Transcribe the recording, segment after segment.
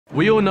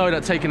We all know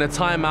that taking the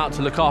time out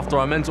to look after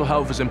our mental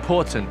health is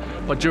important,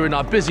 but during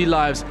our busy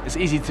lives, it's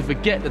easy to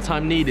forget the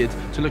time needed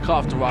to look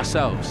after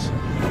ourselves.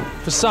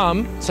 For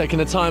some, taking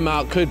the time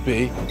out could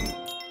be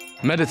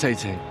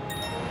meditating,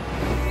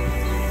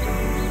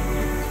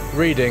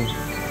 reading,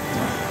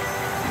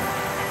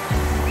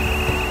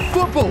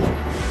 football,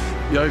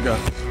 yoga,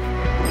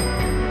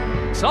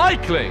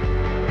 cycling,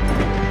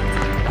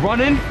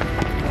 running,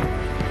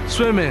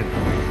 swimming.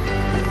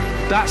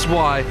 That's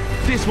why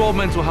this World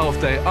Mental Health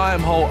Day,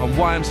 IAMWHOLE and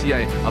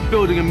YMCA are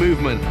building a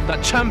movement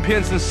that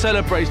champions and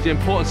celebrates the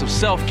importance of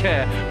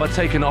self-care by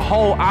taking a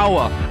whole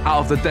hour out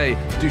of the day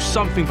to do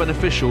something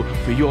beneficial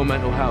for your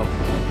mental health.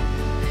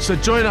 So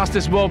join us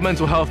this World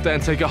Mental Health Day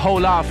and take a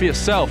whole hour for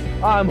yourself.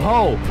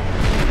 IAMWHOLE.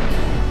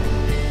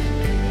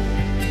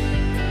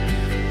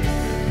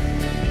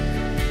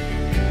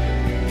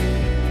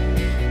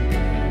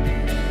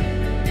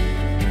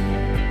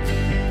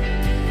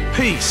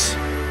 Peace.